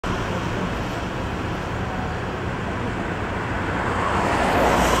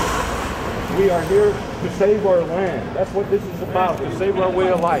we are here to save our land. That's what this is about, to save our way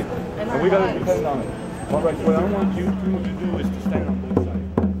of life. And we got to depend on it. All right, what I want you to do is to stand on both sides.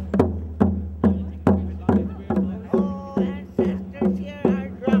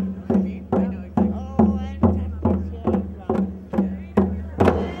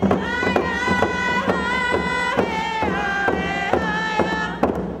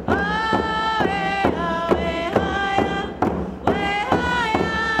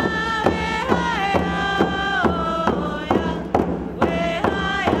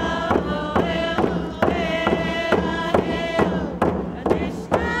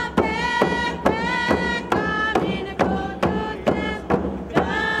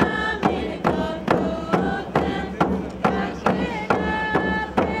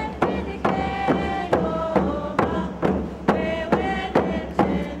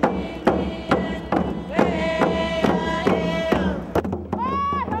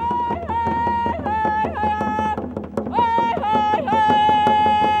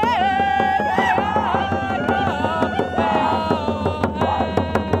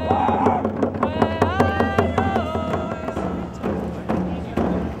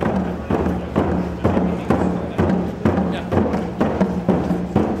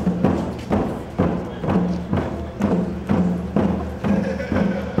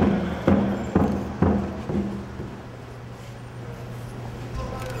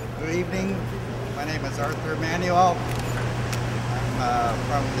 Manuel. I'm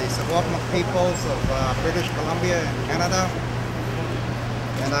from the Secwepemc peoples of British Columbia and Canada.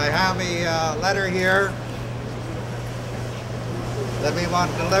 And I have a letter here that we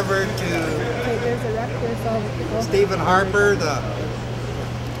want delivered to Stephen Harper, the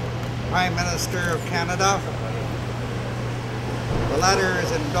Prime Minister of Canada. The letter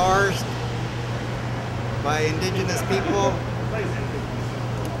is endorsed by Indigenous people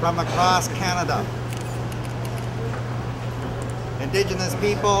from across Canada. Indigenous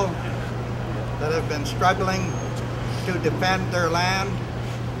people that have been struggling to defend their land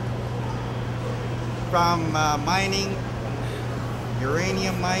from mining,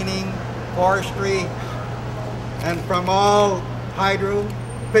 uranium mining, forestry, and from all hydro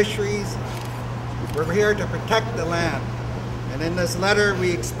fisheries. We're here to protect the land. And in this letter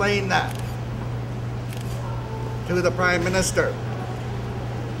we explain that to the Prime Minister.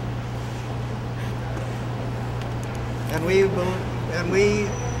 And we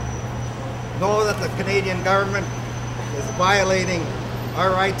know that the Canadian government is violating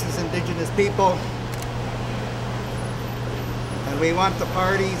our rights as Indigenous people, and we want the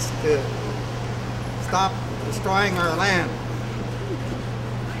parties to stop destroying our land.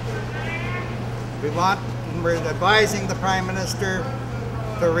 We're advising the Prime Minister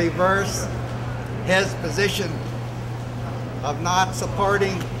to reverse his position of not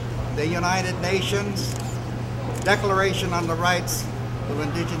supporting the United Nations Declaration on the Rights of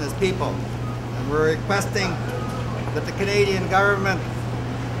Indigenous People. And we're requesting that the Canadian government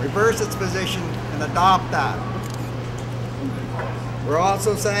reverse its position and adopt that. We're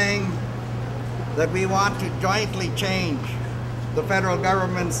also saying that we want to jointly change the federal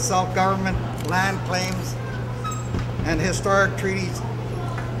government's self-government, land claims, and historic treaties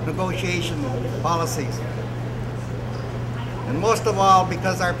negotiation policies. And most of all,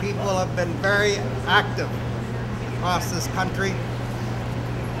 because our people have been very active across this country,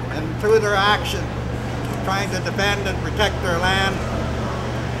 and through their action trying to defend and protect their land,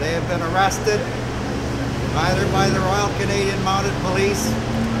 they have been arrested either by the Royal Canadian Mounted Police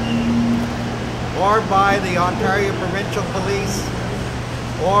or by the Ontario Provincial Police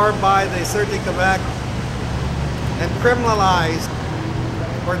or by the Sûreté Québec, and criminalized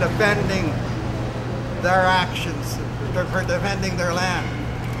for defending their actions, for defending their land,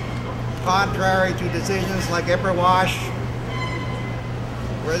 contrary to decisions like Ipperwash,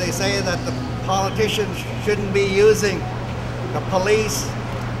 where they say that the politicians shouldn't be using the police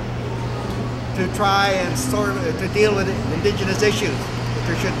to try and to deal with Indigenous issues.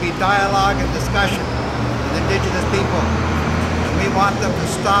 There should be dialogue and discussion with Indigenous people. And we want them to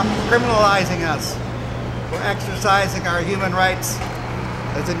stop criminalizing us for exercising our human rights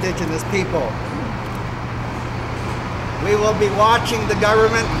as Indigenous people. We will be watching the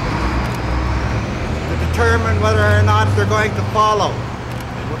government to determine whether or not they're going to follow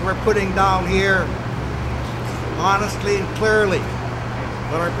what we're putting down here, honestly and clearly,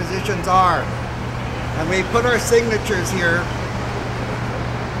 what our positions are. And we put our signatures here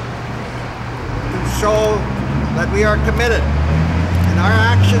to show that we are committed. And our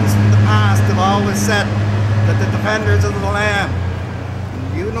actions in the past have always said that the defenders of the land,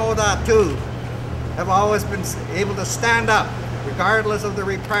 and you know that too, have always been able to stand up regardless of the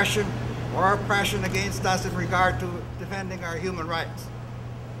repression or oppression against us in regard to defending our human rights.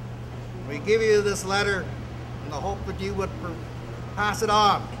 We give you this letter in the hope that you would pass it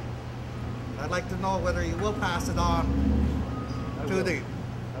on. I'd like to know whether you will pass it on to the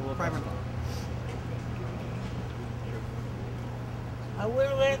Prime Minister. I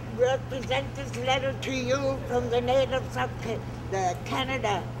will represent this letter to you from the natives of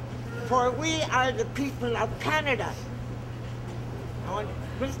Canada, for we are the people of Canada. I want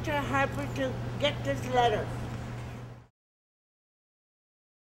Mr. Harper to get this letter.